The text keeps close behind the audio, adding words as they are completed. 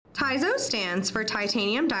TIZO stands for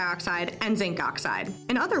titanium dioxide and zinc oxide.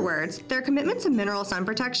 In other words, their commitment to mineral sun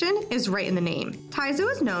protection is right in the name. TIZO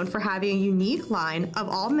is known for having a unique line of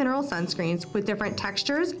all mineral sunscreens with different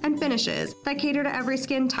textures and finishes that cater to every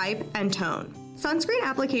skin type and tone. Sunscreen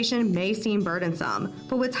application may seem burdensome,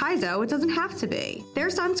 but with TIZO, it doesn't have to be. Their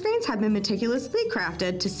sunscreens have been meticulously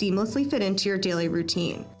crafted to seamlessly fit into your daily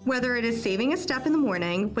routine. Whether it is saving a step in the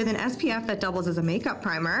morning with an SPF that doubles as a makeup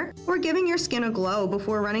primer, or giving your skin a glow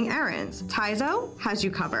before running errands, TIZO has you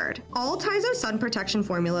covered. All TIZO sun protection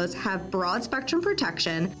formulas have broad spectrum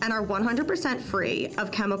protection and are 100% free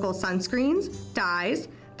of chemical sunscreens, dyes,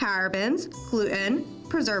 parabens, gluten,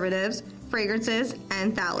 preservatives, fragrances,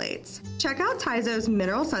 and phthalates. Check out TIZO's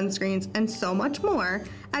mineral sunscreens and so much more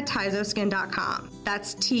at TIZOskin.com.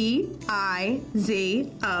 That's TIZO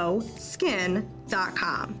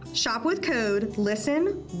skin.com. Shop with code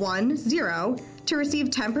LISTEN10 to receive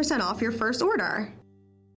 10% off your first order.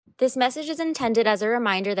 This message is intended as a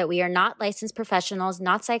reminder that we are not licensed professionals,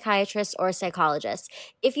 not psychiatrists or psychologists.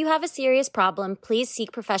 If you have a serious problem, please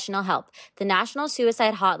seek professional help. The National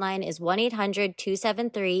Suicide Hotline is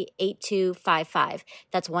 1-800-273-8255.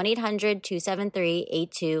 That's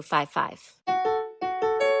 1-800-273-8255.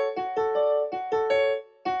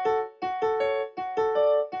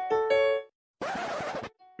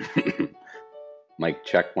 Mic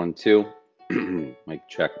check 1 2. Mic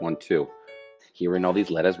check 1 2. Hearing all these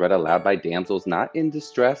letters read aloud by damsels not in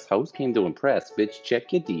distress. Host came to impress. Bitch,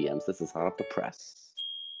 check your DMs. This is hot off the press.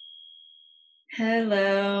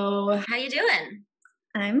 Hello. How you doing?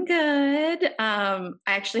 I'm good. I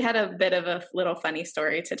actually had a bit of a little funny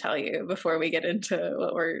story to tell you before we get into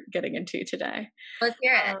what we're getting into today. Let's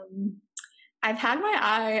hear it. I've had my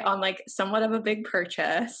eye on like somewhat of a big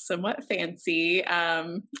purchase, somewhat fancy.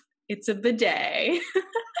 It's a bidet.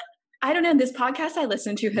 I don't know. This podcast I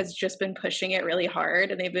listen to has just been pushing it really hard,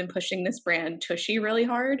 and they've been pushing this brand Tushy really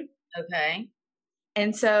hard. Okay.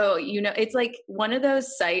 And so, you know, it's like one of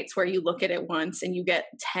those sites where you look at it once and you get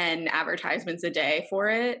 10 advertisements a day for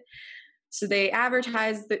it. So they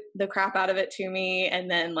advertised the crap out of it to me, and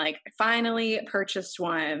then like finally purchased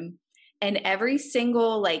one. And every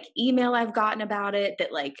single like email I've gotten about it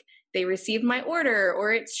that like they received my order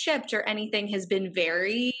or it's shipped or anything has been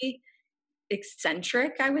very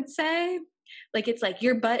eccentric, I would say. Like it's like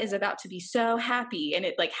your butt is about to be so happy, and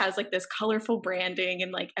it like has like this colorful branding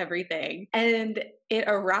and like everything. And it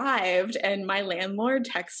arrived, and my landlord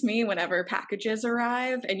texts me whenever packages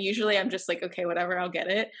arrive, and usually I'm just like, okay, whatever, I'll get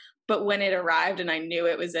it. But when it arrived and I knew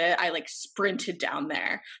it was it, I like sprinted down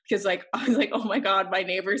there because like I was like, oh my God, my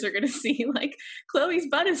neighbors are gonna see like Chloe's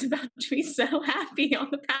butt is about to be so happy on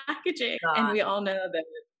the packaging. God. And we all know that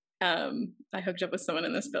I hooked up with someone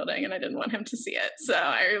in this building and I didn't want him to see it. So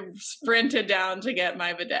I sprinted down to get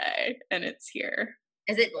my bidet, and it's here.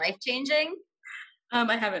 Is it life-changing?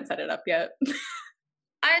 I haven't set it up yet.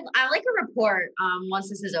 I like a report once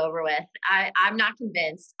this is over with. I'm not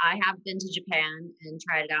convinced. I have been to Japan and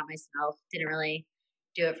tried it out myself. Didn't really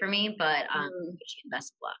do it for me, but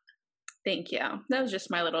best of luck. Thank you. That was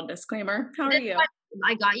just my little disclaimer. How are you?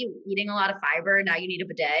 I got you eating a lot of fiber. Now you need a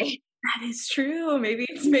bidet. That is true. Maybe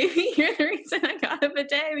you're the reason I got a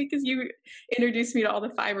bidet, because you introduced me to all the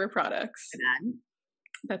fiber products.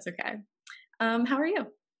 That's okay. How are you?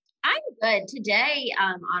 I'm good. Today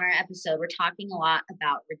on our episode, we're talking a lot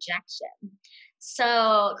about rejection.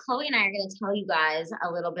 So Chloe and I are going to tell you guys a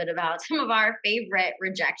little bit about some of our favorite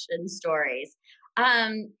rejection stories.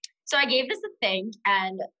 So I gave this a think,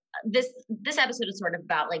 and this episode is sort of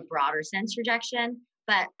about like broader sense rejection.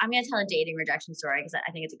 But I'm going to tell a dating rejection story because I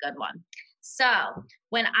think it's a good one. So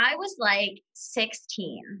when I was like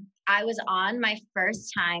 16, I was on my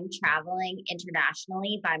first time traveling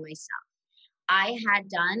internationally by myself. I had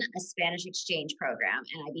done a Spanish exchange program,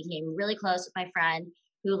 and I became really close with my friend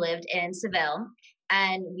who lived in Seville.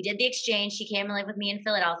 And we did the exchange. She came and lived with me in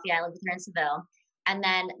Philadelphia. I lived with her in Seville. And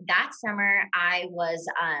then that summer, I was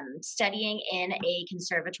studying in a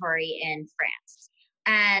conservatory in France.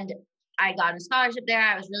 And I got a scholarship there.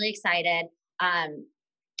 I was really excited.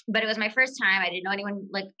 But it was my first time. I didn't know anyone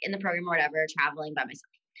like in the program or whatever, traveling by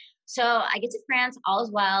myself. So I get to France, all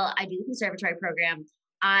is well. I do the conservatory program.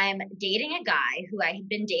 I'm dating a guy who I had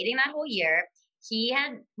been dating that whole year. He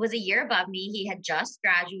was a year above me. He had just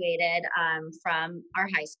graduated from our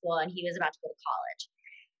high school, and he was about to go to college.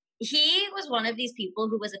 He was one of these people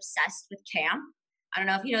who was obsessed with camp. I don't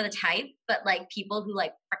know if you know the type, but like people who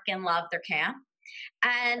like freaking love their camp.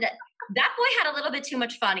 And that boy had a little bit too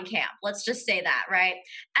much fun in camp. Let's just say that, right?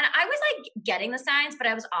 And I was like getting the signs, but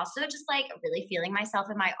I was also just like really feeling myself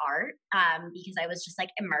in my art because I was just like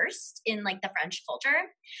immersed in like the French culture.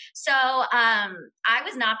 So I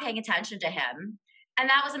was not paying attention to him. And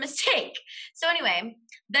that was a mistake. So anyway,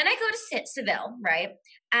 then I go to Seville, right?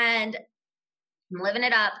 And I'm living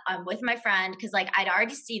it up. I'm with my friend because like I've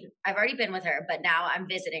already been with her, but now I'm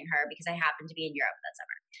visiting her because I happen to be in Europe that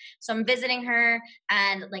summer. So I'm visiting her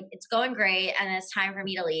and like it's going great and it's time for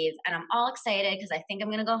me to leave and I'm all excited because I think I'm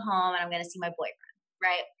going to go home and I'm going to see my boyfriend,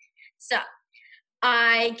 right? So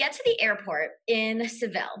I get to the airport in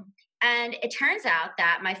Seville and it turns out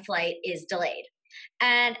that my flight is delayed.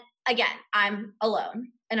 And again, I'm alone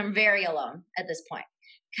and I'm very alone at this point.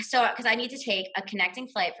 So, because I need to take a connecting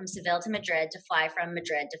flight from Seville to Madrid to fly from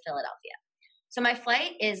Madrid to Philadelphia. So my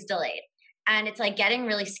flight is delayed and it's like getting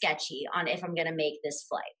really sketchy on if I'm going to make this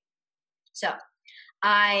flight. So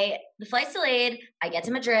the flight's delayed. I get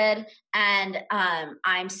to Madrid and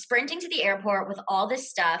I'm sprinting to the airport with all this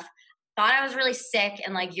stuff. Thought I was really sick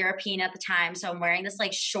and like European at the time. So I'm wearing this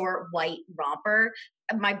like short white romper.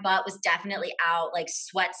 My butt was definitely out, like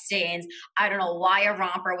sweat stains. I don't know why a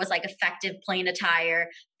romper was like effective plane attire.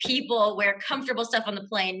 People wear comfortable stuff on the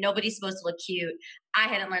plane. Nobody's supposed to look cute. I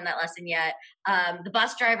hadn't learned that lesson yet. The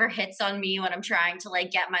bus driver hits on me when I'm trying to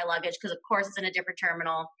like get my luggage because of course it's in a different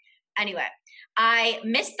terminal. Anyway, I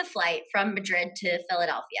missed the flight from Madrid to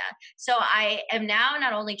Philadelphia. So I am now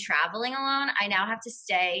not only traveling alone, I now have to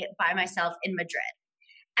stay by myself in Madrid.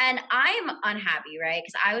 And I'm unhappy, right?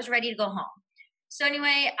 Because I was ready to go home. So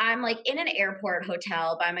anyway, I'm like in an airport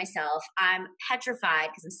hotel by myself. I'm petrified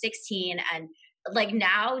because I'm 16 and like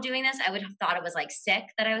now doing this, I would have thought it was like sick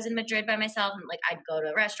that I was in Madrid by myself and like I'd go to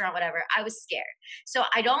a restaurant, whatever. I was scared. So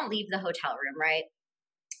I don't leave the hotel room, right?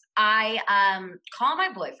 I call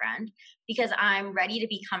my boyfriend because I'm ready to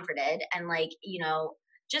be comforted and like, you know,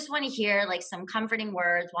 just want to hear like some comforting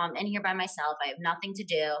words while I'm in here by myself. I have nothing to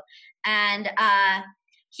do. And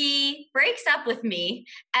he breaks up with me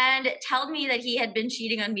and told me that he had been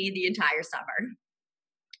cheating on me the entire summer.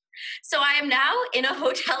 So I am now in a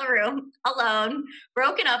hotel room alone,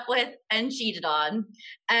 broken up with and cheated on.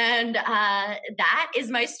 And that is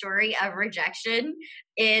my story of rejection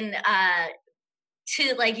in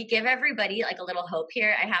to like give everybody like a little hope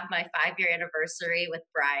here. I have my 5-year anniversary with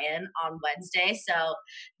Brian on Wednesday. So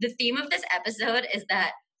the theme of this episode is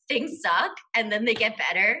that things suck and then they get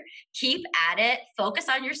better. Keep at it. Focus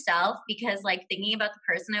on yourself because like thinking about the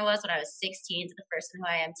person I was when I was 16 to the person who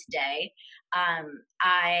I am today,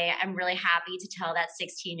 I am really happy to tell that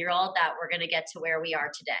 16-year-old that we're going to get to where we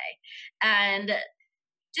are today. And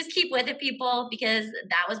just keep with it, people, because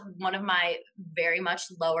that was one of my very much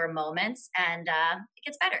lower moments and it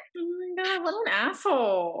gets better. Oh my God, what an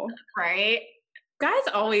asshole. Right? Guys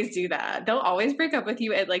always do that. They'll always break up with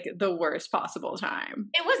you at like the worst possible time.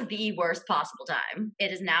 It was the worst possible time.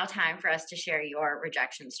 It is now time for us to share your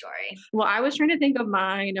rejection story. Well, I was trying to think of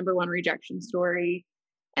my number one rejection story.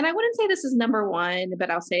 And I wouldn't say this is number one, but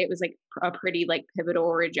I'll say it was like a pretty like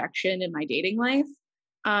pivotal rejection in my dating life.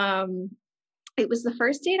 It was the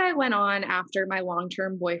first date I went on after my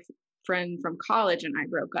long-term boyfriend from college and I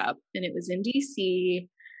broke up, and it was in DC.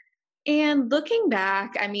 And looking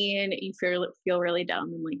back, I mean, you feel really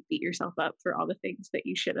dumb and like beat yourself up for all the things that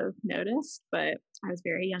you should have noticed, but I was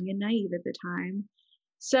very young and naive at the time.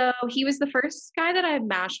 So he was the first guy that I had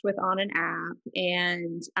matched with on an app,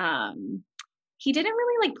 and he didn't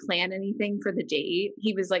really like plan anything for the date.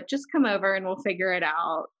 He was like, just come over and we'll figure it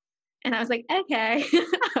out. And I was like, okay.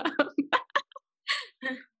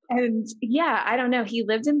 And yeah, I don't know. He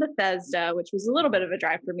lived in Bethesda, which was a little bit of a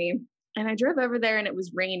drive for me. And I drove over there and it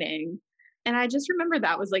was raining. And I just remember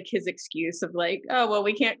that was like his excuse of like, oh, well,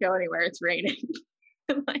 we can't go anywhere. It's raining.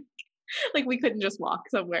 like we couldn't just walk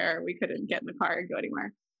somewhere. We couldn't get in the car and go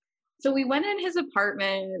anywhere. So we went in his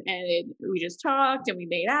apartment and we just talked and we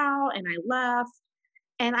made out and I left.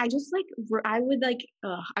 And I just like, I would like,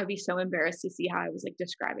 I'd be so embarrassed to see how I was like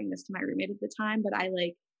describing this to my roommate at the time. But I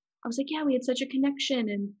was like, yeah, we had such a connection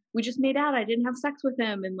and we just made out. I didn't have sex with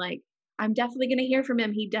him. And like, I'm definitely going to hear from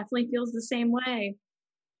him. He definitely feels the same way.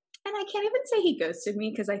 And I can't even say he ghosted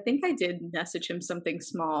me because I think I did message him something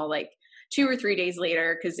small, like 2 or 3 days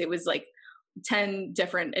later, because it was like 10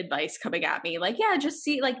 different advice coming at me. Like, yeah, just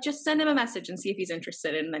send him a message and see if he's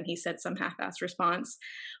interested. And then he said some half-assed response.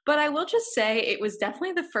 But I will just say it was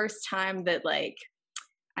definitely the first time that like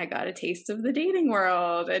I got a taste of the dating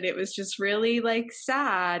world. And it was just really like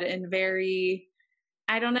sad and very,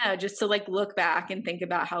 I don't know, just to like look back and think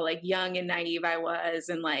about how like young and naive I was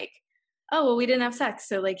and like oh, well, we didn't have sex.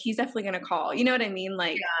 So like, he's definitely going to call, you know what I mean?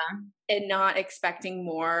 Like, Yeah. and not expecting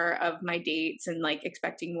more of my dates and like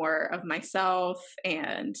expecting more of myself.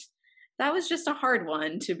 And that was just a hard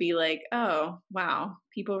one to be like, oh, wow,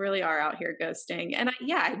 people really are out here ghosting. And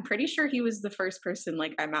I'm pretty sure he was the first person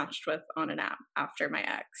like I matched with on an app after my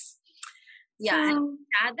ex. Yeah. So, and it's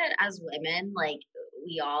sad that as women, like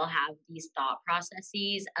we all have these thought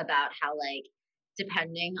processes about how like,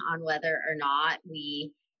 depending on whether or not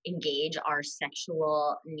we engage our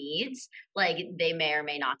sexual needs, like they may or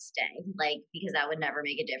may not stay, like because that would never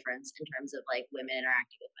make a difference in terms of like women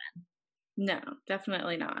interacting with men. No,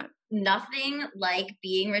 definitely not. Nothing like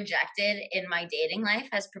being rejected in my dating life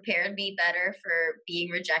has prepared me better for being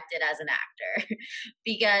rejected as an actor.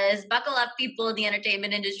 Because buckle up, people in the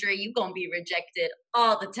entertainment industry, you're going to be rejected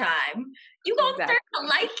all the time. You're going to start to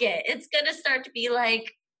like it. It's going to start to be like,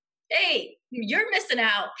 hey, you're missing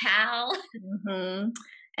out, pal. Mm-hmm.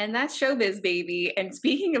 And that's showbiz, baby. And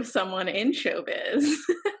speaking of someone in showbiz,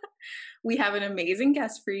 we have an amazing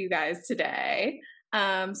guest for you guys today.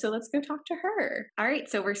 So let's go talk to her. All right.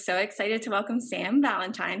 So we're so excited to welcome Sam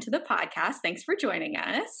Valentine to the podcast. Thanks for joining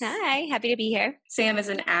us. Hi, happy to be here. Sam is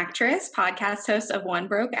an actress, podcast host of One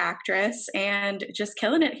Broke Actress, and just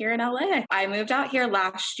killing it here in LA. I moved out here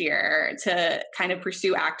last year to kind of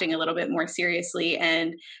pursue acting a little bit more seriously.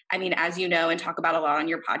 And I mean, as you know, and talk about a lot on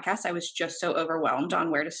your podcast, I was just so overwhelmed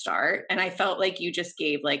on where to start. And I felt like you just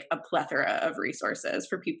gave like a plethora of resources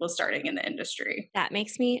for people starting in the industry. That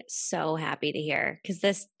makes me so happy to hear.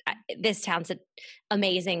 Because this town's an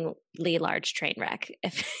amazingly large train wreck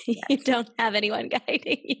if you don't have anyone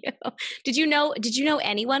guiding you. Did you know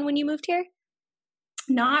anyone when you moved here?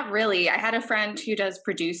 Not really. I had a friend who does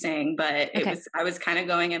producing, but I was kind of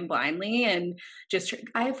going in blindly and just,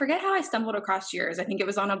 I forget how I stumbled across yours. I think it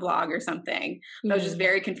was on a blog or something. I was just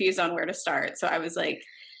very confused on where to start. So I was like,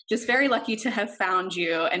 just very lucky to have found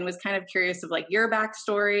you and was kind of curious of like your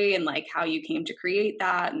backstory and like how you came to create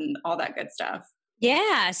that and all that good stuff.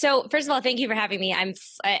 Yeah. So first of all, thank you for having me.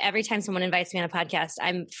 Every time someone invites me on a podcast,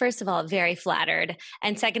 I'm first of all very flattered,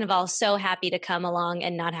 and second of all, so happy to come along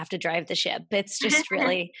and not have to drive the ship. It's just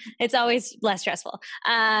really, it's always less stressful.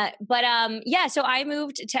 So I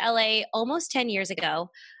moved to LA almost 10 years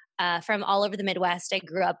ago. From all over the Midwest. I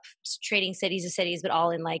grew up trading cities to cities, but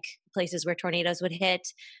all in like places where tornadoes would hit.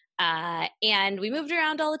 And we moved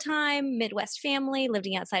around all the time. Midwest family,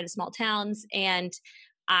 living outside of small towns, and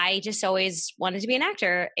I just always wanted to be an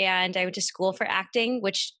actor, and I went to school for acting,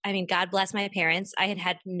 which, I mean, God bless my parents. I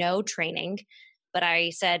had no training, but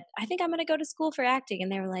I said, I think I'm going to go to school for acting. And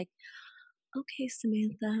they were like, okay,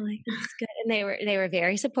 Samantha, like, that's good. And they were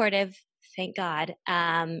very supportive, thank God,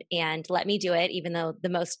 and let me do it, even though the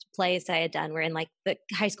most plays I had done were in like the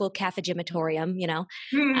high school cafegimatorium, you know?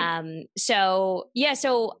 So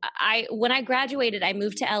when I graduated, I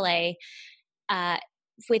moved to LA,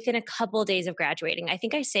 within a couple of days of graduating. I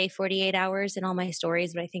think I say 48 hours in all my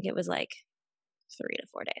stories, but I think it was like 3 to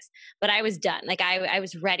 4 days. But I was done. Like I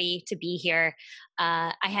was ready to be here.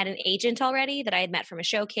 I had an agent already that I had met from a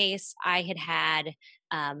showcase. I had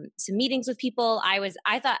some meetings with people. I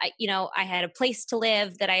thought, I had a place to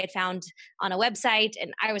live that I had found on a website,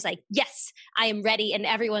 and I was like, yes, I am ready. And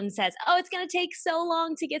everyone says, oh, it's going to take so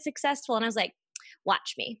long to get successful. And I was like,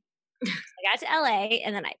 watch me. I got to LA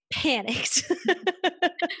and then I panicked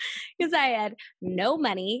because I had no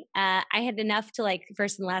money. I had enough to like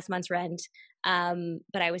first and last month's rent.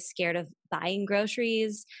 But I was scared of buying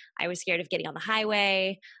groceries. I was scared of getting on the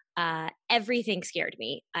highway. Everything scared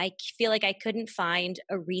me. I feel like I couldn't find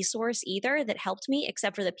a resource either that helped me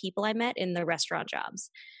except for the people I met in the restaurant jobs.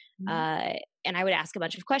 And I would ask a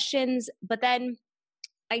bunch of questions, but then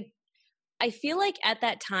I feel like at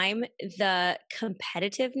that time, the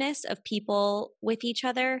competitiveness of people with each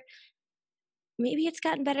other, maybe it's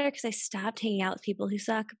gotten better because I stopped hanging out with people who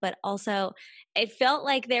suck, but also it felt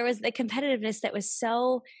like there was the competitiveness that was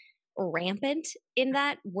so rampant in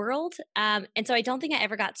that world. And so I don't think I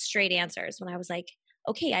ever got straight answers when I was like,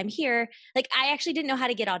 okay, I'm here. Like I actually didn't know how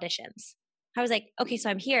to get auditions. I was like, okay, so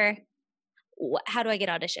I'm here. How do I get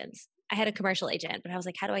auditions? I had a commercial agent, but I was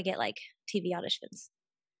like, how do I get like TV auditions?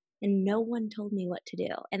 And no one told me what to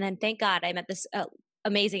do. And then thank God I met this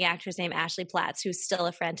amazing actress named Ashley Platts, who's still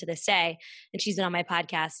a friend to this day. And she's been on my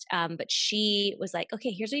podcast. But she was like,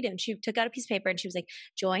 okay, here's what you do. And she took out a piece of paper and she was like,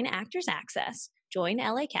 join Actors Access, join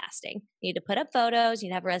LA Casting. You need to put up photos, you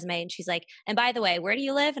need to have a resume. And she's like, and by the way, where do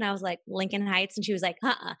you live? And I was like, Lincoln Heights. And she was like,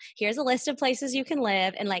 here's a list of places you can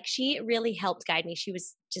live. And like, she really helped guide me. She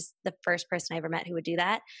was just the first person I ever met who would do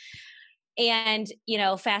that. And,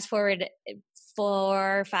 fast forward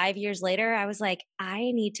 4 or 5 years later, I was like, I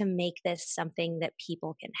need to make this something that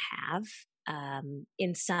people can have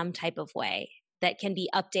in some type of way that can be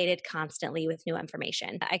updated constantly with new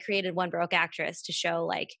information. I created One Broke Actress to show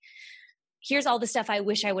like, here's all the stuff I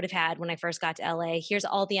wish I would have had when I first got to LA. Here's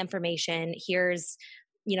all the information. Here's,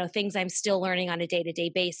 things I'm still learning on a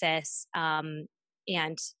day-to-day basis.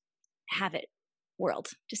 And have it, world.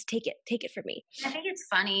 Just take it from me. I think it's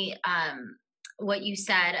funny what you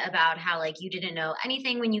said about how like you didn't know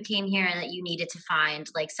anything when you came here and that you needed to find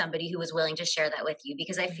like somebody who was willing to share that with you,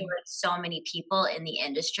 because I feel like so many people in the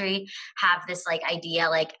industry have this like idea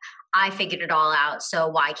like, I figured it all out, so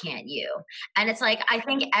why can't you? And it's like, I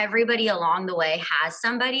think everybody along the way has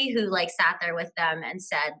somebody who like sat there with them and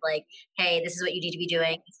said like, hey, this is what you need to be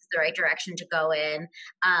doing. This is the right direction to go in.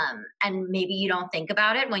 And maybe you don't think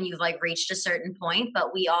about it when you've like reached a certain point,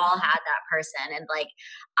 but we all had that person. And like,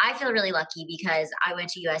 I feel really lucky because I went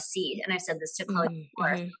to USC, and I've said this to Chloe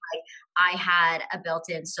before. Like, I had a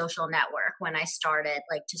built-in social network when I started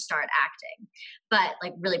like to start acting, but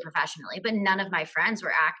like really professionally, but none of my friends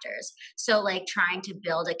were actors. So like trying to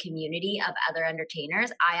build a community of other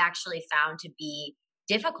entertainers, I actually found to be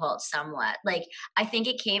difficult somewhat. Like, I think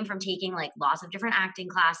it came from taking like lots of different acting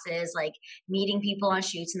classes, like meeting people on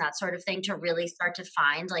shoots and that sort of thing to really start to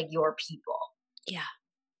find like your people. Yeah.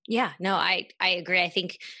 Yeah, no, I agree. I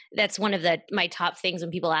think that's one of my top things when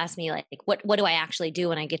people ask me like, what do I actually do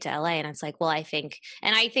when I get to LA? And it's like, well, I think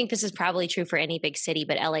this is probably true for any big city,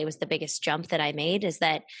 but LA was the biggest jump that I made, is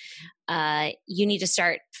that you need to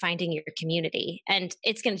start finding your community, and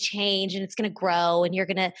it's going to change and it's going to grow, and you're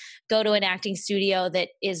going to go to an acting studio that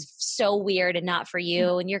is so weird and not for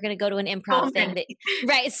you. And you're going to go to an improv thing that,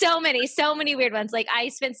 right. So many weird ones. Like I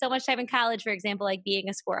spent so much time in college, for example, like being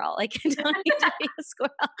a squirrel, like I don't need to be a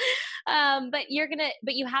squirrel. But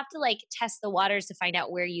you have to like test the waters to find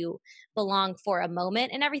out where you belong for a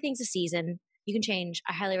moment, and everything's a season. You can change.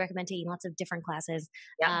 I highly recommend taking lots of different classes.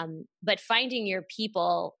 Yeah. But finding your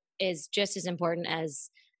people is just as important as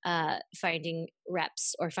finding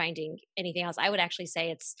reps or finding anything else. I would actually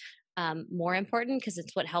say it's more important because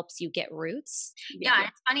it's what helps you get roots. Yeah, and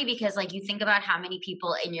it's funny because like you think about how many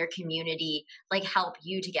people in your community like help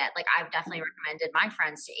you to get, like I've definitely recommended my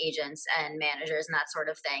friends to agents and managers and that sort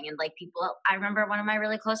of thing. And like people, I remember one of my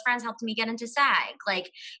really close friends helped me get into SAG.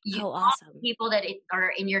 Like awesome. People that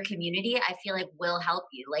are in your community, I feel like will help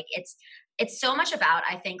you. Like it's so much about,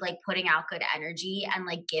 I think, like putting out good energy and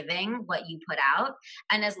like giving what you put out.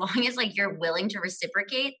 And as long as like you're willing to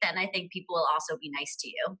reciprocate, then I think people will also be nice to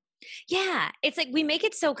you. Yeah. It's like we make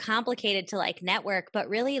it so complicated to like network, but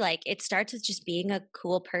really like it starts with just being a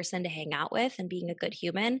cool person to hang out with and being a good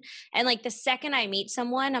human. And like the second I meet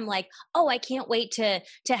someone, I'm like, oh, I can't wait to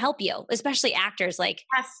help you, especially actors. Like,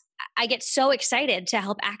 yes. I get so excited to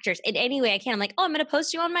help actors in any way I can. I'm like, oh, I'm going to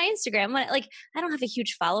post you on my Instagram. Like, I don't have a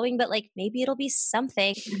huge following, but like maybe it'll be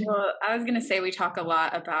something. Well, I was going to say we talk a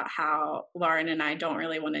lot about how Lauren and I don't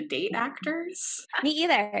really want to date actors. Me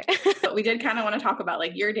either. But we did kind of want to talk about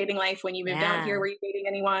like your dating life when you moved out here. Were you dating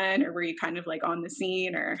anyone, or were you kind of like on the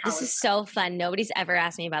scene, or how? This is so fun. Nobody's ever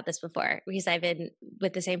asked me about this before because I've been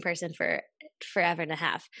with the same person for forever and a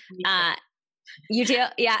half. You do?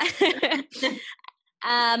 Yeah.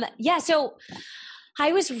 So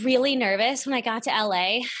I was really nervous when I got to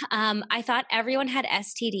LA. I thought everyone had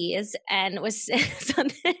STDs and was just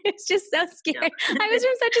so scared. I was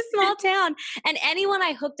from such a small town, and anyone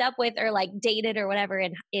I hooked up with or like dated or whatever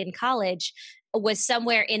in college was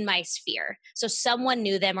somewhere in my sphere. So someone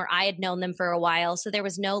knew them or I had known them for a while. So there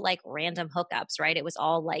was no like random hookups, right? It was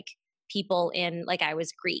all like people in, like I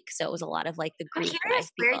was Greek. So it was a lot of like the Greek. I'm curious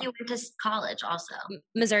where you went to college also.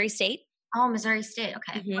 Missouri State. Oh, Missouri State.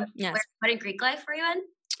 Okay. Mm-hmm. Yes. What in Greek life were you in?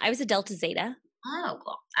 I was a Delta Zeta. Oh,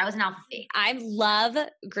 cool. I was an Alpha Phi. I love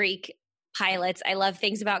Greek pilots. I love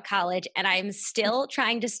things about college, and I'm still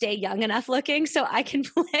trying to stay young enough looking so I can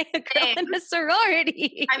play a girl in a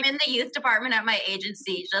sorority. I'm in the youth department at my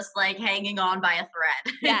agency, just like hanging on by a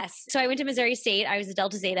thread. Yes. So I went to Missouri State. I was a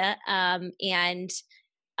Delta Zeta, and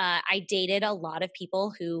I dated a lot of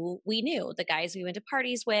people who we knew, the guys we went to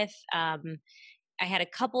parties with. I had a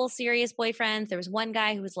couple serious boyfriends. There was one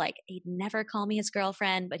guy who was like, he'd never call me his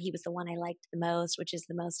girlfriend, but he was the one I liked the most, which is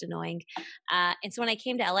the most annoying. And so when I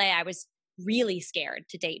came to LA, I was really scared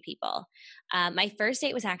to date people. My first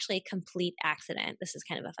date was actually a complete accident. This is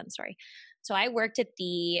kind of a fun story. So I worked at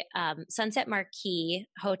the Sunset Marquis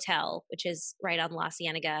Hotel, which is right on La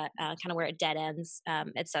Cienega, kind of where it dead ends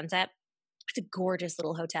at Sunset. It's a gorgeous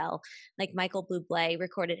little hotel. Like Michael Bublé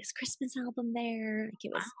recorded his Christmas album there. Like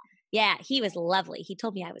it was Yeah, he was lovely. He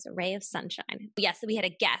told me I was a ray of sunshine. Yes, we had a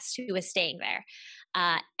guest who was staying there.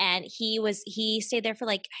 And he stayed there for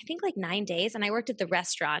I think 9 days. And I worked at the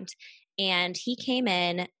restaurant, and he came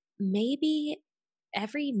in maybe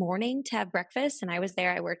every morning to have breakfast. And I was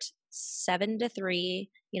there. I worked 7 to 3,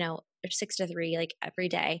 or 6 to 3, every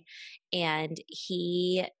day. And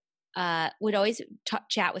he would always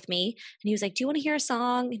chat with me, and he was like, "Do you want to hear a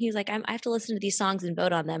song?" And he was like, I have to listen to these songs and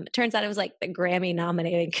vote on them. It turns out it was the Grammy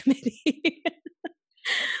nominating committee,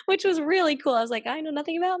 which was really cool. I was like, I know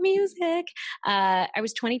nothing about music. I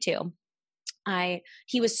was 22.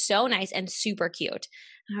 He was so nice and super cute.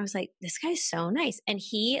 And I was like, this guy's so nice. And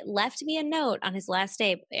he left me a note on his last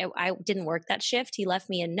day. I didn't work that shift. He left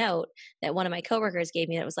me a note that one of my coworkers gave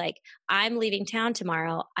me that was like, "I'm leaving town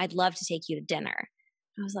tomorrow. I'd love to take you to dinner."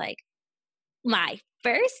 I was like, my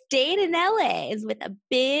first date in LA is with a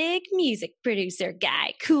big music producer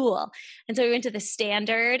guy. Cool. And so we went to the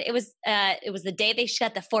Standard. It was the day they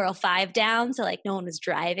shut the 405 down. So no one was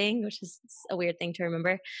driving, which is a weird thing to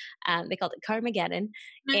remember. They called it Carmageddon.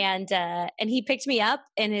 Mm-hmm. And he picked me up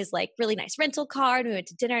in his really nice rental car, and we went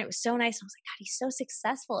to dinner. It was so nice. I was like, God, he's so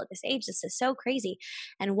successful at this age. This is so crazy.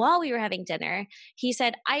 And while we were having dinner, he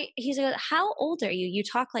said, "How old are you? You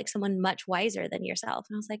talk like someone much wiser than yourself."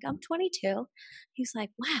 And I was like, "I'm 22. He's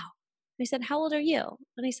like, "Wow." I said, "How old are you?"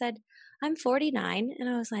 And he said, "I'm 49. And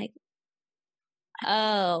I was like,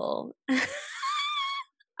 oh.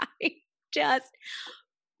 I just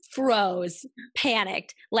froze,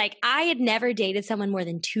 panicked. I had never dated someone more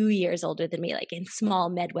than 2 years older than me, in small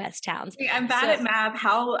Midwest towns. I'm bad at math.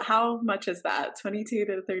 How much is that? 22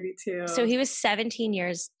 to 32. So he was 17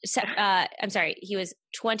 years. I'm sorry. He was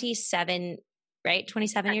 27, right?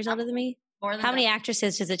 27 years older than me. More than How many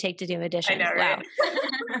actresses does it take to do auditions? I know, right?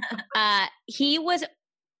 Wow. He was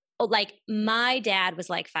my dad was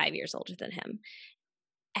 5 years older than him.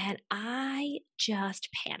 And I just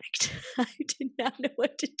panicked. I did not know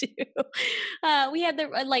what to do. We had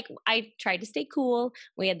I tried to stay cool.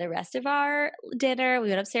 We had the rest of our dinner. We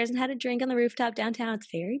went upstairs and had a drink on the rooftop downtown. It's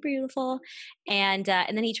very beautiful. And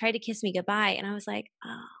then he tried to kiss me goodbye. And I was like,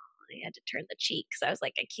 oh. I had to turn the cheek because I was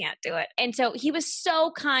like, I can't do it. And so he was so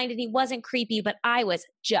kind, and he wasn't creepy, but I was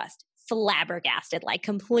just flabbergasted,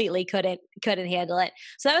 completely couldn't handle it.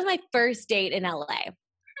 So that was my first date in LA.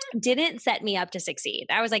 Didn't set me up to succeed.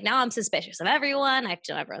 I was like, now I'm suspicious of everyone. I have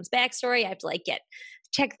to know everyone's backstory. I have to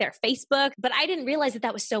check their Facebook. But I didn't realize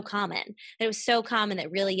that was so common. That it was so common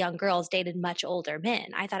that really young girls dated much older men.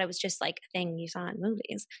 I thought it was just a thing you saw in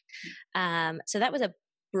movies. So that was a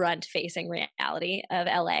brunt-facing reality of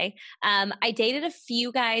LA. I dated a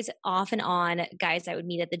few guys off and on, guys I would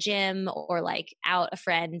meet at the gym or out a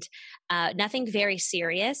friend. Nothing very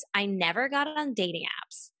serious. I never got on dating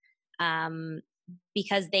apps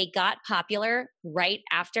because they got popular right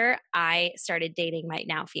after I started dating my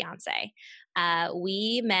now fiance.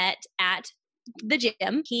 We met at the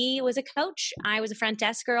gym. He was a coach. I was a front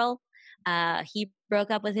desk girl. He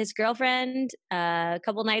broke up with his girlfriend. A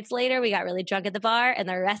couple nights later, we got really drunk at the bar, and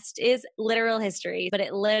the rest is literal history. But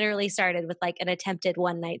it literally started with an attempted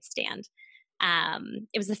one-night stand.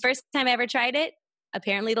 It was the first time I ever tried it.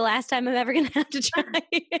 Apparently the last time I'm ever going to have to try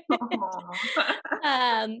it.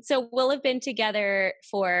 So we'll have been together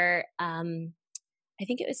for, I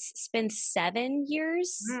think it's been 7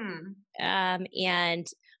 years. And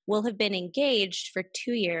we'll have been engaged for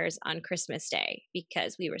 2 years on Christmas Day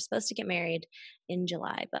because we were supposed to get married in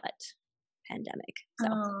July, but pandemic.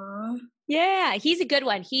 So yeah, he's a good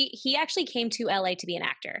one. He actually came to LA to be an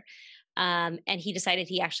actor. And he decided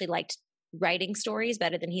he actually liked writing stories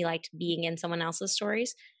better than he liked being in someone else's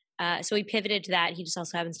stories. So he pivoted to that. He just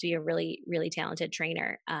also happens to be a really, really talented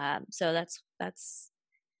trainer. So that's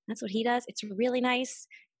what he does. It's really nice.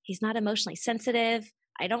 He's not emotionally sensitive.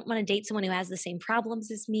 I don't want to date someone who has the same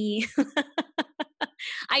problems as me.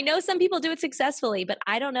 I know some people do it successfully, but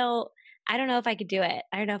I don't know if I could do it.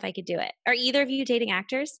 Are either of you dating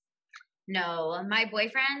actors? No, my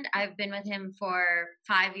boyfriend, I've been with him for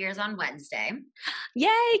 5 years on Wednesday.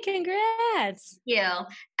 Yay, congrats. Thank you.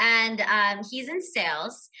 And he's in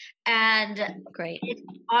sales. And great. It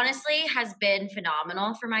honestly has been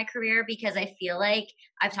phenomenal for my career because I feel like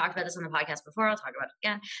I've talked about this on the podcast before. I'll talk about it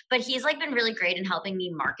again. But he's been really great in helping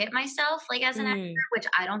me market myself as an actor, which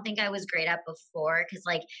I don't think I was great at before. Because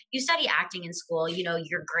you study acting in school,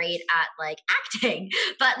 you're great at acting.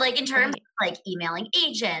 But in terms of emailing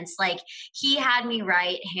agents, he had me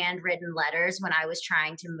write handwritten letters when I was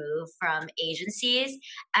trying to move from agencies.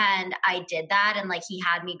 And I did that. And he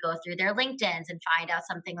had me go through their LinkedIns and find out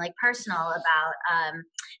something personal about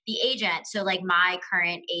the agent. So my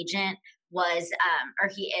current agent was, or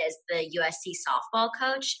he is the USC softball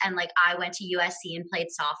coach. And like, I went to USC and played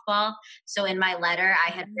softball. So in my letter,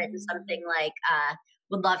 I had written something like,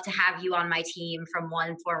 would love to have you on my team, from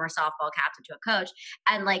one former softball captain to a coach.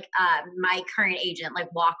 And like, my current agent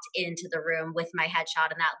like walked into the room with my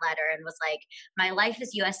headshot in that letter and was like, my life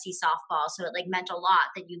is USC softball. So it like meant a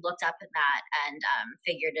lot that you looked up at that and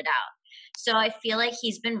figured it out. So I feel like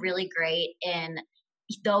he's been really great in,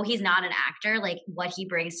 though he's not an actor, like what he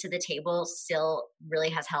brings to the table still really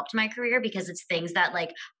has helped my career, because it's things that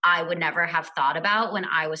like I would never have thought about when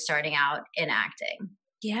I was starting out in acting.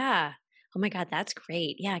 Yeah. Oh my God, that's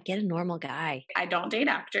great. Yeah, get a normal guy. I don't date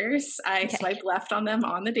actors. I swipe left on them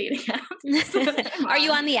on the dating apps. Are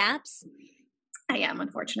you on the apps? I am,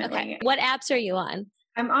 unfortunately. Okay. What apps are you on?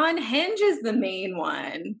 I'm on Hinge is the main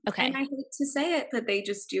one. Okay. And I hate to say it, but they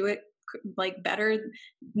just do it like better.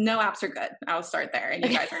 No apps are good. I'll start there. And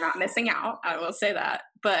you guys are not missing out. I will say that.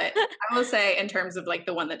 But I will say, in terms of like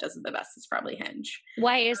the one that does it the best, is probably Hinge.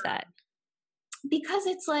 Why is that? Because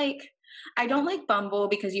it's like, I don't like Bumble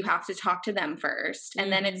because you have to talk to them first.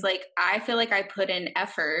 And then it's like, I feel like I put in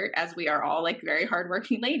effort, as we are all like very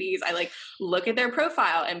hardworking ladies. I like look at their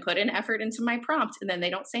profile and put in effort into my prompt, and then they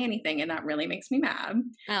don't say anything. And that really makes me mad.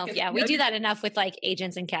 Oh yeah. We do that enough with like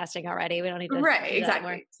agents and casting already. We don't need to. Right.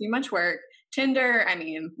 Exactly. Too much work. Tinder. I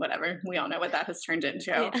mean, whatever. We all know what that has turned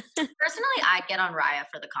into. Yeah. Personally, I'd get on Raya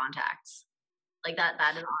for the contacts. Like that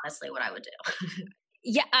is honestly what I would do.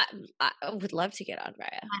 Yeah, I would love to get on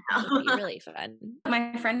Raya. It would be really fun.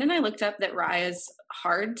 My friend and I looked up that Raya's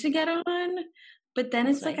hard to get on, but then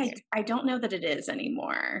it's like I don't know that it is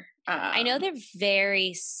anymore. I know they're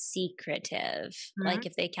very secretive. Like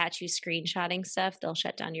if they catch you screenshotting stuff, they'll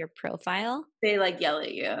shut down your profile. They like yell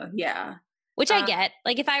at you. Yeah. Which I get.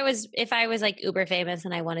 Like if I was like uber famous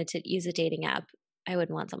and I wanted to use a dating app, I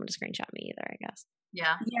wouldn't want someone to screenshot me either, I guess.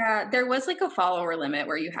 Yeah. Yeah. There was like a follower limit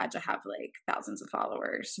where you had to have like thousands of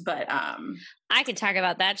followers, but I could talk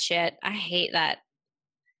about that shit. I hate that.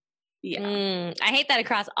 Yeah. I hate that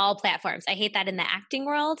across all platforms. I hate that in the acting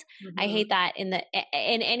world. I hate that in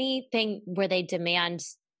anything where they demand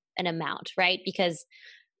an amount, right? Because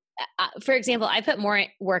for example, I put more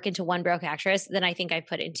work into One Broke Actress than I think I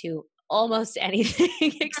put into almost anything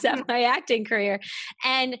except my acting career.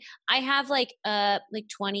 And I have like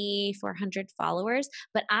 2,400 followers,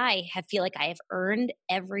 but I feel like I have earned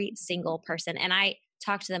every single person, and I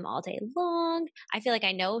talk to them all day long. I feel like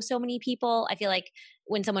I know so many people. I feel like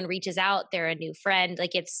when someone reaches out, they're a new friend.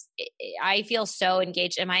 Like I feel so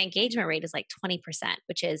engaged, and my engagement rate is like 20%,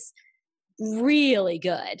 which is really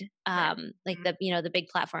good. Like the big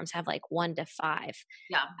platforms have like 1 to 5.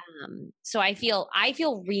 Yeah. So I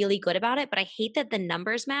feel really good about it, but I hate that the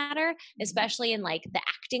numbers matter, especially in like the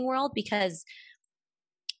acting world, because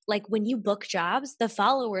like when you book jobs, the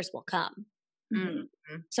followers will come.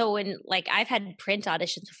 So when like I've had print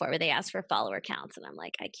auditions before where they ask for follower counts, and I'm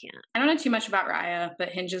like, I can't. I don't know too much about Raya, but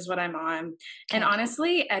Hinge is what I'm on. And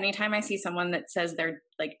honestly, anytime I see someone that says they're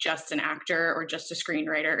like just an actor or just a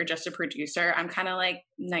screenwriter or just a producer, I'm kind of like,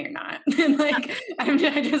 no, you're not. And like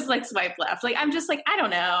I just like swipe left. Like I'm just like, I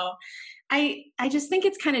don't know. I just think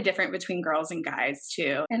it's kind of different between girls and guys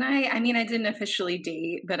too. And I mean, I didn't officially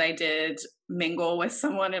date, but I did mingle with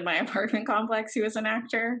someone in my apartment complex who was an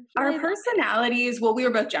actor. Our personalities, well, we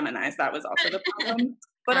were both Geminis. That was also the problem.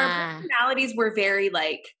 But our personalities were very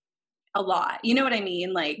like a lot. You know what I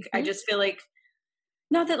mean? Like, I just feel like,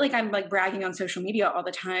 not that like I'm like bragging on social media all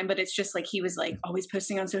the time, but it's just like he was like always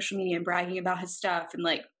posting on social media and bragging about his stuff. And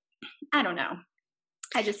like, I don't know.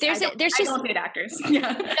 I don't date actors.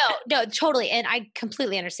 Yeah. No, totally. And I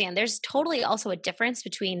completely understand. There's totally also a difference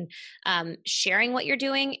between sharing what you're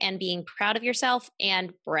doing and being proud of yourself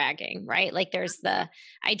and bragging, right? Like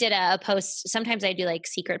I did a post. Sometimes I do like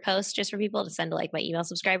secret posts just for people to send to like my email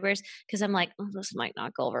subscribers, because I'm like, oh, this might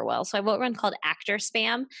not go over well. So I wrote one called actor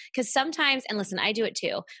spam, because sometimes, and listen, I do it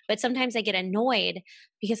too, but sometimes I get annoyed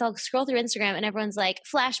because I'll scroll through Instagram and everyone's like,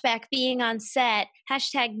 flashback being on set,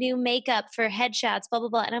 # new makeup for headshots, blah, blah,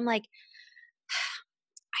 blah. And I'm like,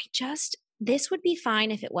 this would be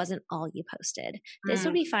fine if it wasn't all you posted. This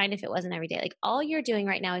would be fine if it wasn't every day. Like all you're doing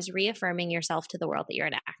right now is reaffirming yourself to the world that you're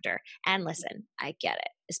an actor. And listen, I get it.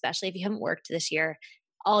 Especially if you haven't worked this year,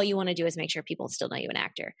 all you want to do is make sure people still know you an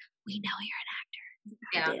actor. We know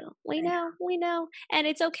you're an actor. Yeah. We know. And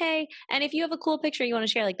it's okay. And if you have a cool picture you want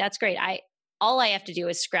to share, like that's great. All I have to do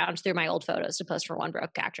is scrounge through my old photos to post for One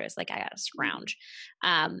Broke Actress. Like I gotta scrounge.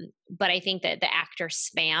 But I think that the actor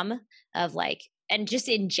spam of like, and just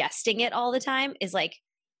ingesting it all the time is like,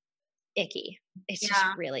 icky. It's just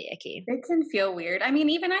really icky. It can feel weird. I mean,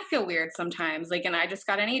 even I feel weird sometimes. Like, and I just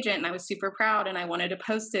got an agent and I was super proud and I wanted to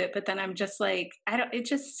post it, but then I'm just like,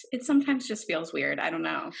 it sometimes just feels weird. I don't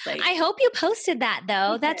know. Like, I hope you posted that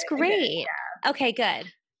though. That's great. Yeah. Okay,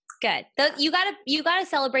 good. Good. You gotta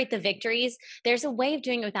celebrate the victories. There's a way of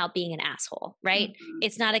doing it without being an asshole, right? Mm-hmm.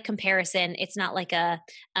 It's not a comparison. It's not like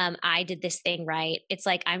I did this thing right. It's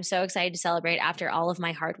like, I'm so excited to celebrate after all of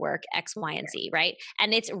my hard work, X, Y, and Z, right?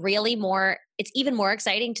 And it's even more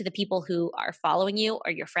exciting to the people who are following you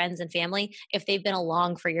or your friends and family if they've been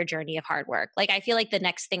along for your journey of hard work. Like, I feel like the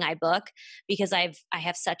next thing I book, because I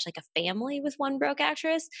have such like a family with One Broke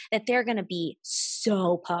Actress, that they're going to be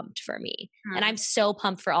so pumped for me. Mm-hmm. And I'm so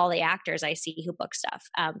pumped for all the actors I see who book stuff,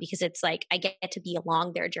 because it's like I get to be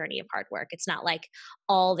along their journey of hard work. It's not like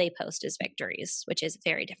all they post is victories, which is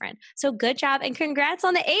very different. So good job and congrats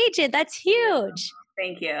on the agent. That's huge.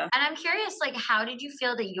 Thank you. And I'm curious, like, how did you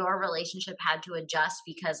feel that your relationship had to adjust?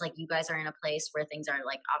 Because, like, you guys are in a place where things are,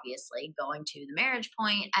 like, obviously going to the marriage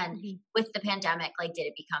point. And with the pandemic, like, did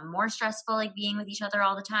it become more stressful, like, being with each other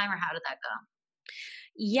all the time? Or how did that go?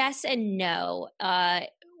 Yes and no.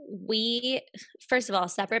 We, first of all,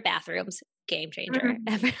 separate bathrooms. Game changer. Mm-hmm.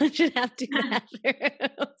 Everyone should have two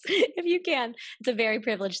bathrooms if you can. It's a very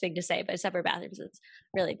privileged thing to say, but separate bathrooms is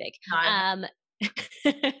really big.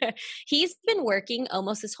 He's been working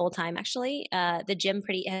almost this whole time. Actually, the gym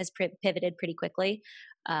has pivoted pretty quickly.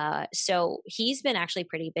 So he's been actually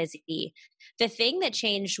pretty busy. The thing that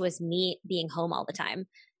changed was me being home all the time.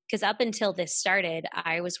 Because up until this started,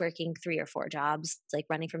 I was working 3 or 4 jobs, like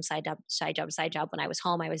running from side job to side job. When I was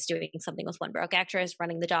home, I was doing something with One Broke Actress,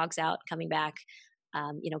 running the dogs out, coming back,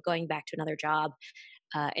 going back to another job.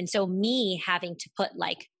 And so me having to put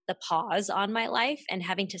like the pause on my life and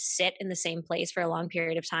having to sit in the same place for a long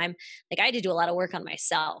period of time, like I had to do a lot of work on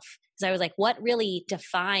myself. Because I was like, what really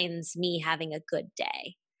defines me having a good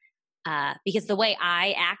day? Because the way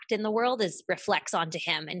I act in the world reflects onto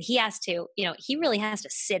him, and he has to, he really has to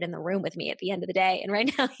sit in the room with me at the end of the day. And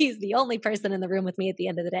right now he's the only person in the room with me at the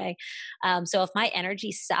end of the day. So if my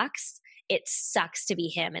energy sucks, it sucks to be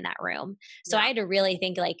him in that room. So I had to really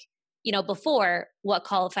think like, before, what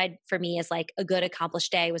qualified for me as like a good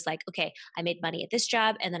accomplished day was like, okay, I made money at this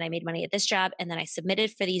job, and then I made money at this job, and then I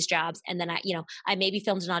submitted for these jobs, and then I maybe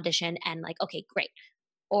filmed an audition, and like, okay, great.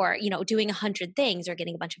 Or, doing 100 things or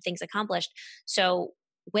getting a bunch of things accomplished. So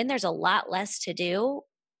when there's a lot less to do,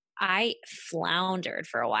 I floundered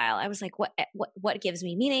for a while. I was like, what gives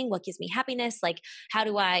me meaning? What gives me happiness? Like, how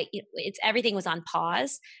do I, everything was on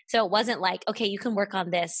pause. So it wasn't like, okay, you can work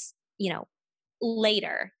on this,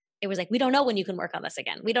 later. It was like, we don't know when you can work on this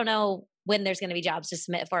again. We don't know when there's going to be jobs to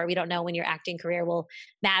submit for. We don't know when your acting career will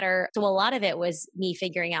matter. So a lot of it was me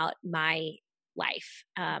figuring out my life.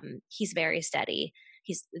 He's very steady.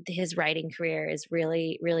 His writing career is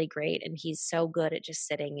really, really great. And he's so good at just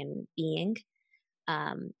sitting and being.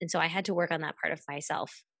 And so I had to work on that part of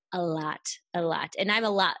myself a lot. And I'm a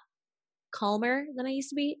lot calmer than I used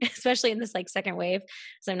to be, especially in this like second wave.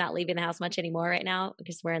 So I'm not leaving the house much anymore right now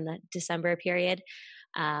because we're in the December period.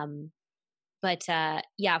 But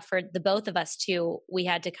for the both of us too, we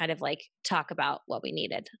had to kind of like talk about what we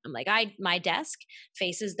needed. I'm like, my desk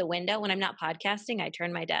faces the window. When I'm not podcasting, I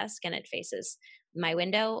turn my desk and it faces my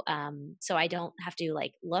window. So I don't have to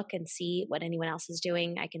like look and see what anyone else is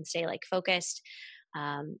doing. I can stay like focused.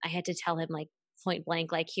 I had to tell him like point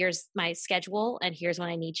blank, like, here's my schedule and here's when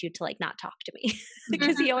I need you to like not talk to me.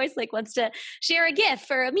 Because he always like wants to share a GIF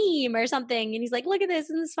or a meme or something. And he's like, look at this,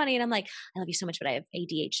 and it's funny. And I'm like, I love you so much, but I have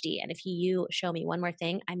ADHD. And if you show me one more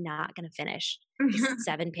thing, I'm not going to finish this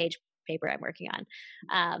 7-page paper I'm working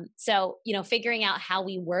on. So, figuring out how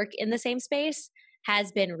we work in the same space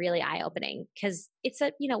has been really eye-opening because it's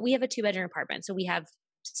we have a 2-bedroom apartment, so we have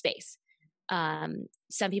space.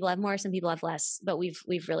 Some people have more, some people have less, but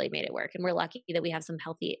we've really made it work, and we're lucky that we have some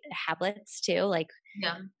healthy habits too. Like,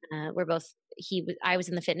 we're both. I was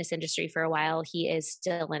in the fitness industry for a while. He is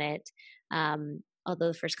still in it. Although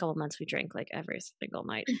the first couple of months we drank like every single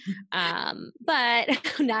night, but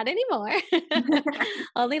not anymore.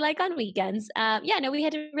 Only like on weekends. We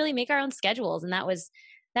had to really make our own schedules, and that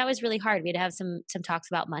was really hard. We had to have some talks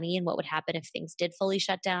about money and what would happen if things did fully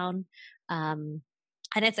shut down.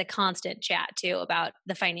 And it's a constant chat too about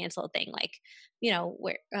the financial thing. Like,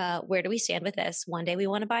 where do we stand with this? One day we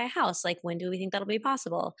want to buy a house. Like, when do we think that'll be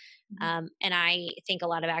possible? And I think a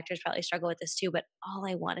lot of actors probably struggle with this too, but all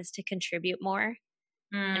I want is to contribute more.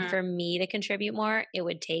 And for me to contribute more, it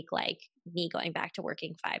would take like me going back to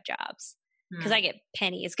working 5 jobs. Because I get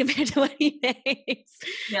pennies compared to what he makes.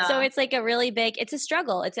 Yeah. So it's like it's a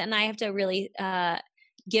struggle. And I have to really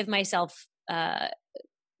give myself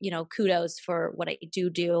kudos for what I do.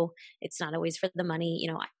 It's not always for the money.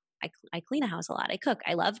 I clean a house a lot. I cook.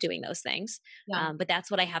 I love doing those things. Yeah. But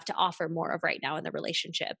that's what I have to offer more of right now in the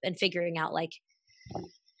relationship, and figuring out like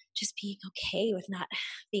just being okay with not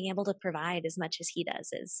being able to provide as much as he does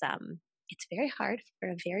is, it's very hard for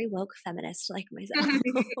a very woke feminist like myself.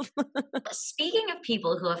 Speaking of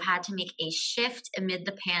people who have had to make a shift amid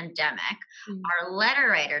the pandemic, our letter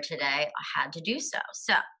writer today had to do so.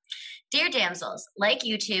 So, dear damsels, like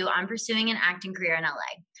you two, I'm pursuing an acting career in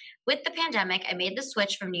LA. With the pandemic, I made the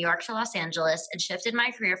switch from New York to Los Angeles and shifted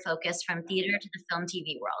my career focus from theater to the film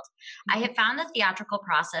TV world. I have found the theatrical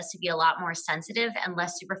process to be a lot more sensitive and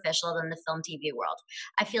less superficial than the film TV world.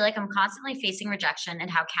 I feel like I'm constantly facing rejection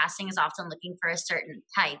and how casting is often looking for a certain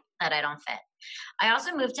type that I don't fit. I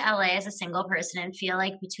also moved to LA as a single person and feel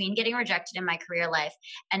like between getting rejected in my career life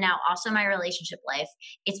and now also my relationship life,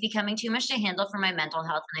 it's becoming too much to handle for my mental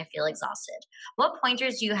health and I feel exhausted. What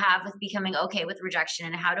pointers do you have with becoming okay with rejection,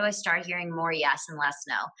 and how do I start hearing more yes and less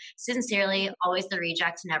no? Sincerely, always the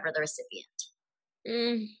reject, never the recipient.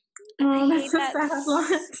 Oh, that's a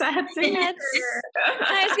sad signature.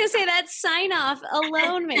 I was gonna say that sign off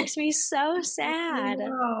alone makes me so sad.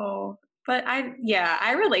 No. But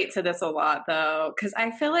I relate to this a lot though, because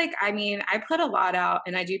I feel like, I put a lot out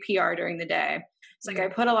and I do PR during the day. It's like I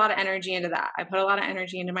put a lot of energy into that. I put a lot of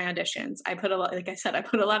energy into my auditions. I put a lot of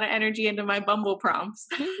energy into my Bumble prompts.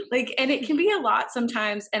 And it can be a lot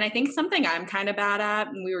sometimes. And I think something I'm kind of bad at,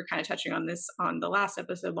 and we were kind of touching on this on the last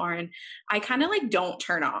episode, Lauren, I kind of don't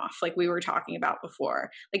turn off like we were talking about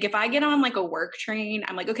before. Like if I get on a work train,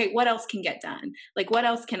 I'm like, okay, what else can get done? Like what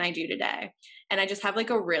else can I do today? And I just have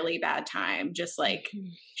a really bad time just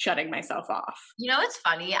shutting myself off. It's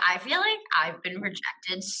funny. I feel like I've been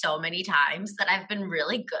rejected so many times that I've been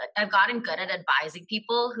really good. I've gotten good at advising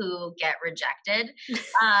people who get rejected.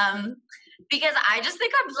 Because I just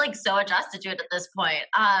think I'm so adjusted to it at this point.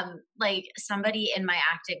 Somebody in my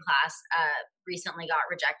acting class recently got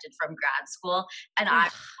rejected from grad school, and I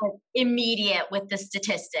was immediate with the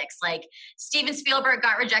statistics. Steven Spielberg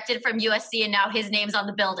got rejected from USC, and now his name's on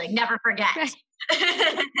the building. Never forget.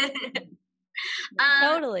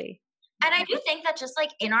 Totally. And I do think that just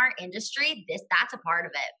in our industry, that's a part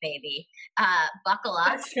of it, baby. Buckle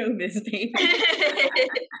up. Showbiz, baby.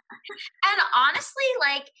 And honestly,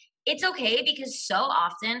 it's okay because so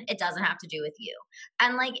often it doesn't have to do with you.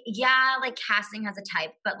 And casting has a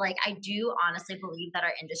type, but I do honestly believe that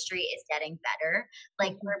our industry is getting better.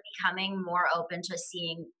 We're becoming more open to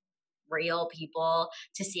seeing real people,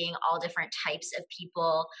 to seeing all different types of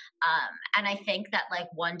people. And I think that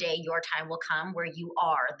one day your time will come where you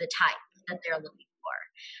are the type that they're looking for.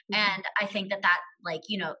 And I think that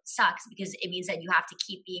sucks because it means that you have to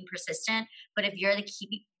keep being persistent. But if you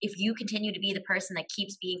continue to be the person that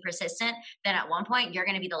keeps being persistent, then at one point you're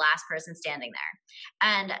going to be the last person standing there.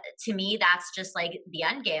 And to me, that's just the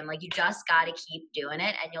end game. You just got to keep doing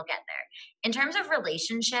it and you'll get there. In terms of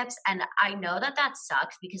relationships, and I know that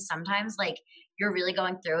sucks because sometimes you're really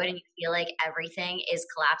going through it and you feel like everything is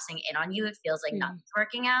collapsing in on you. It feels like nothing's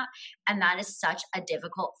working out. And that is such a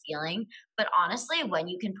difficult feeling. But honestly, when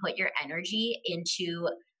you can put your energy into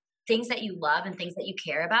things that you love and things that you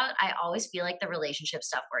care about, I always feel like the relationship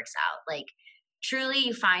stuff works out. Truly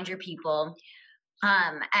you find your people.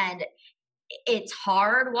 And it's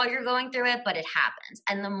hard while you're going through it, but it happens.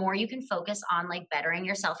 And the more you can focus on bettering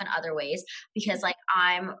yourself in other ways, because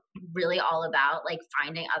I'm really all about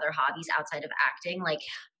finding other hobbies outside of acting.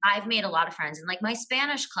 I've made a lot of friends in my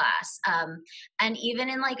Spanish class, and even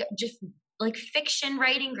in just fiction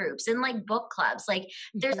writing groups and book clubs.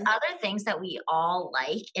 There's other things that we all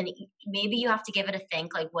like, and maybe you have to give it a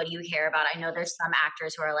think. What do you care about? I know there's some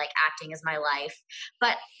actors who are acting is my life,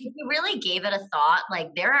 but if you really gave it a thought,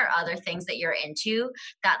 there are other things that you're into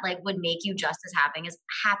that would make you just as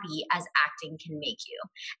happy as acting can make you.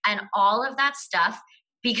 And all of that stuff,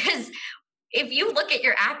 because if you look at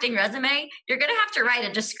your acting resume, you're going to have to write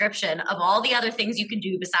a description of all the other things you can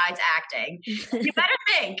do besides acting. You better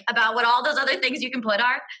think about what all those other things you can put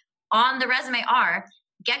on the resume are.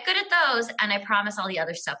 Get good at those, and I promise all the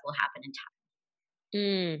other stuff will happen in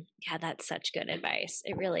time. Yeah, that's such good advice.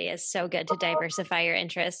 It really is so good to diversify your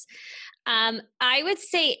interests. I would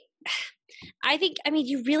say,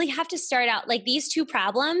 you really have to start out these two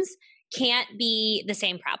problems can't be the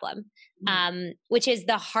same problem. Which is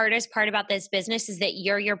the hardest part about this business, is that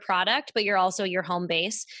you're your product, but you're also your home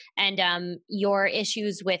base, and your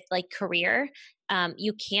issues with career,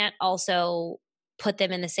 you can't also put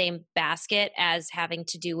them in the same basket as having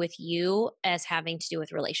to do with you as having to do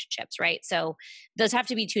with relationships, right? So those have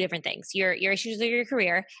to be two different things. Your issues are your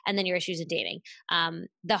career, and then your issues in dating.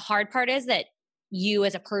 The hard part is that you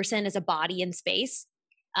as a person, as a body in space,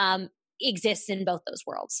 exists in both those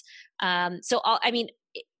worlds.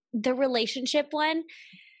 The relationship one,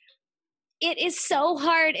 it is so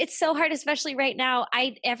hard. It's so hard, especially right now.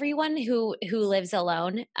 Everyone who lives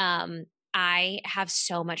alone, I have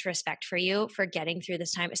so much respect for you for getting through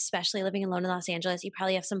this time, especially living alone in Los Angeles. You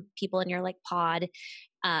probably have some people in your like pod,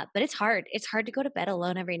 but it's hard. It's hard to go to bed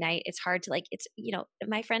alone every night. It's hard to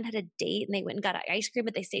my friend had a date and they went and got ice cream,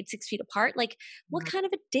 but they stayed 6 feet apart. Like, what kind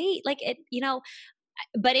of a date?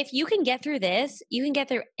 But if you can get through this, you can get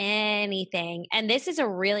through anything. And this is a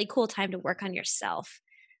really cool time to work on yourself.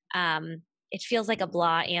 It feels like a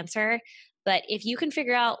blah answer, but if you can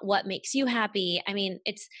figure out what makes you happy, I mean,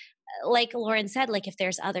 it's like Lauren said, like if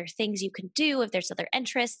there's other things you can do, if there's other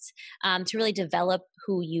interests, to really develop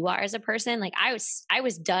who you are as a person. Like I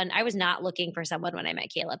was done. I was not looking for someone when I met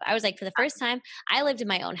Caleb. I was like, for the first time, I lived in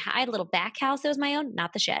my own, I had a little back house that was my own,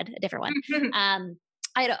 not the shed, a different one.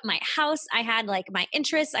 I had my house, I had like my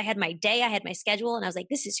interests, I had my day, I had my schedule, and I was like,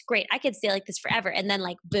 this is great. I could stay like this forever. And then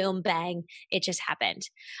like, boom, bang, it just happened.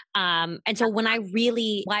 And so when I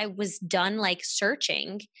was done like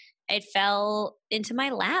searching, it fell into my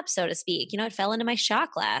lap, so to speak. It fell into my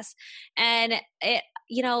shot glass. And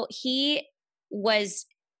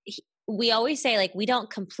we always say like we don't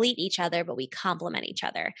complete each other, but we complement each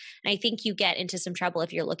other. And I think you get into some trouble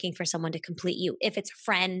if you're looking for someone to complete you. If it's a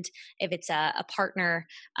friend, if it's a partner,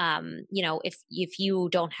 if you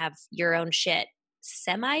don't have your own shit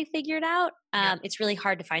semi figured out, it's really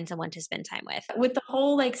hard to find someone to spend time with. With the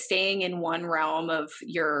whole like staying in one realm of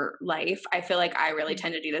your life, I feel like I really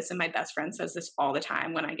tend to do this, and my best friend says this all the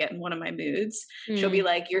time when I get in one of my moods. She'll be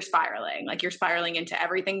like, you're spiraling into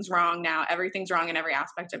everything's wrong now, everything's wrong in every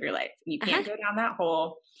aspect of your life. You can't go down that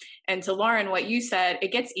hole. And to Lauren, what you said,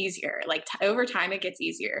 it gets easier. Like over time, it gets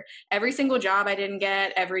easier. Every single job I didn't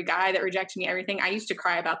get, every guy that rejected me, everything, I used to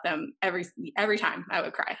cry about them every time. I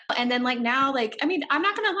would cry. And then like now, like, I mean, I'm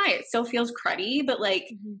not going to lie, it still feels cruddy, but like,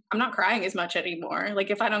 I'm not crying as much anymore. Like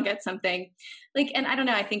if I don't get something, like, and I don't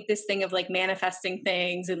know, I think this thing of like manifesting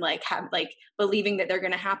things and like believing that they're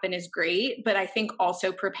going to happen is great. But I think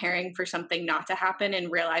also preparing for something not to happen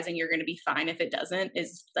and realizing you're going to be fine if it doesn't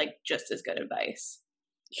is like just as good advice.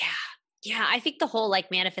 Yeah. I think the whole like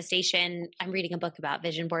manifestation, I'm reading a book about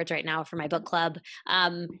vision boards right now for my book club,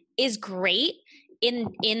 is great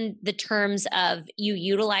in the terms of you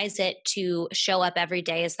utilize it to show up every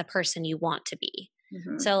day as the person you want to be.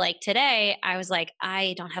 So like today I was like,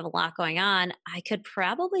 I don't have a lot going on. I could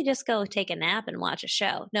probably just go take a nap and watch a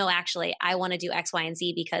show. No, actually I want to do X, Y, and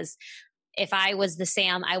Z, because if I was the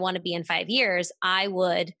Sam I want to be in 5 years, I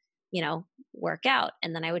would, work out,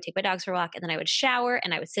 and then I would take my dogs for a walk, and then I would shower,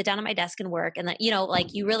 and I would sit down at my desk and work. And then,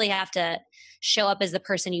 like you really have to show up as the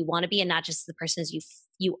person you want to be and not just the person as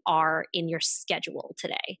you are in your schedule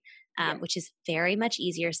today, which is very much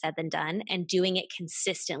easier said than done. And doing it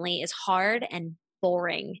consistently is hard and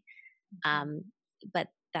boring. But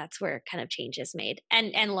that's where kind of change is made.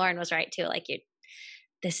 And Lauren was right too. Like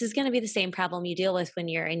this is going to be the same problem you deal with when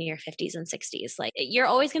you're in your 50s and 60s. Like you're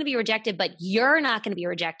always going to be rejected, but you're not going to be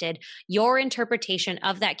rejected. Your interpretation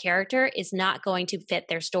of that character is not going to fit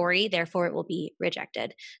their story. Therefore it will be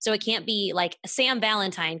rejected. So it can't be like Sam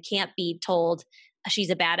Valentine can't be told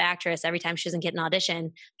she's a bad actress every time she doesn't get an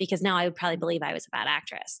audition, because now I would probably believe I was a bad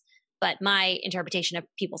actress. But my interpretation of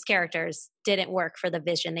people's characters didn't work for the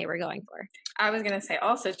vision they were going for. I was going to say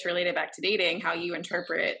also, to relate it back to dating, how you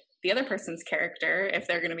interpret the other person's character. If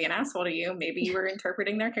they're going to be an asshole to you, maybe you were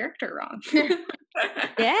interpreting their character wrong.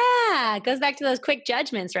 Yeah. It goes back to those quick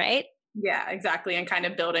judgments, right? Yeah, exactly. And kind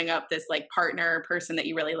of building up this like partner person that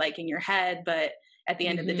you really like in your head. But at the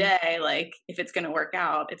end of the day, like if it's going to work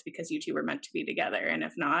out, it's because you two were meant to be together. And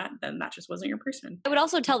if not, then that just wasn't your person. I would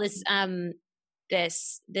also tell this,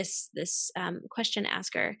 question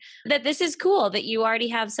asker that this is cool that you already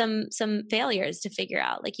have some failures to figure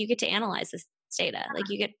out. Like you get to analyze this data. Like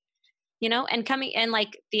you get, and coming and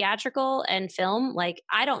like theatrical and film, like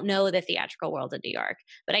I don't know the theatrical world in New York,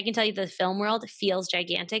 but I can tell you the film world feels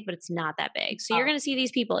gigantic, but it's not that big. So you're going to see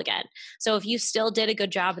these people again. So if you still did a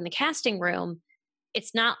good job in the casting room,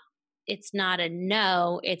 it's not a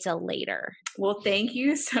no, it's a later. Well, thank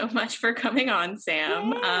you so much for coming on,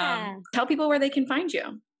 Sam. Yeah. Tell people where they can find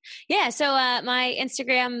you. Yeah. So my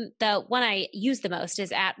Instagram, the one I use the most,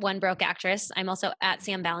 is at One Broke Actress. I'm also at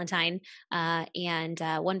Sam Valentine. And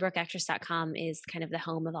onebrokeactress.com is kind of the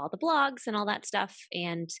home of all the blogs and all that stuff.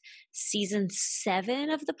 And season 7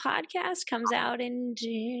 of the podcast comes out in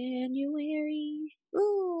January.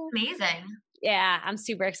 Ooh. Amazing. Yeah, I'm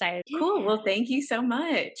super excited. Cool. Well, thank you so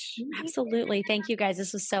much. Absolutely. Thank you guys.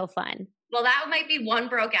 This was so fun. Well, that might be one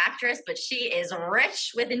broke actress, but she is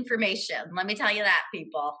rich with information. Let me tell you that,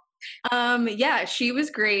 people. Yeah, she was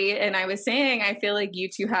great. And I was saying, I feel like you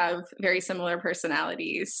two have very similar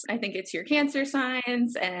personalities. I think it's your Cancer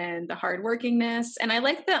signs and the hardworkingness. And I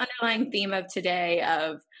like the underlying theme of today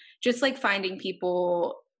of just like finding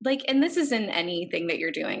people like, and this isn't anything that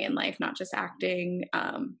you're doing in life, not just acting,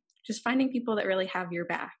 just finding people that really have your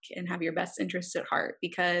back and have your best interests at heart,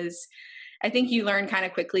 because I think you learn kind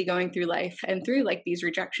of quickly going through life and through like these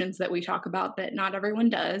rejections that we talk about that not everyone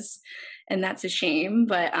does. And that's a shame,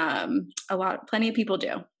 but plenty of people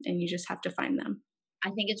do. And you just have to find them. I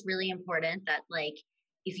think it's really important that like,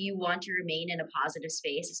 if you want to remain in a positive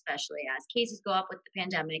space, especially as cases go up with the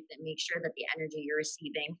pandemic, then make sure that the energy you're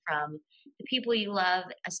receiving from the people you love,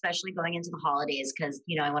 especially going into the holidays, because,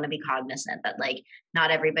 I want to be cognizant that like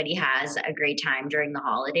not everybody has a great time during the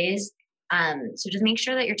holidays. So just make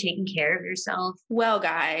sure that you're taking care of yourself. Well,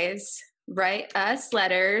 guys, write us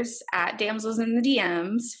letters at Damsels in the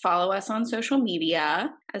DMs. Follow us on social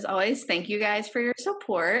media. As always, thank you guys for your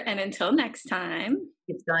support. And until next time,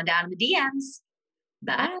 it's going down in the DMs.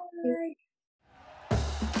 Bye.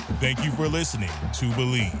 Thank you for listening to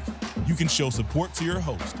Believe. You can show support to your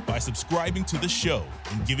host by subscribing to the show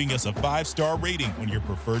and giving us a 5-star rating on your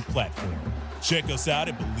preferred platform. Check us out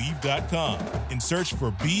at Believe.com and search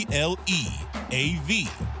for BLEAV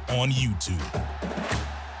on YouTube.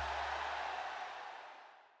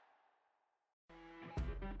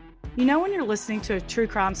 You know when you're listening to a true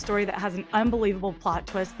crime story that has an unbelievable plot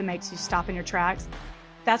twist that makes you stop in your tracks?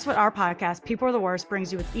 That's what our podcast, People Are the Worst,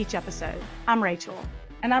 brings you with each episode. I'm Rachel.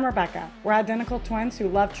 And I'm Rebecca. We're identical twins who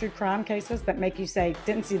love true crime cases that make you say,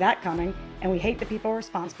 didn't see that coming, and we hate the people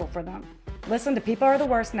responsible for them. Listen to People Are the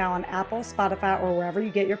Worst now on Apple, Spotify, or wherever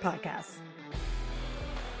you get your podcasts.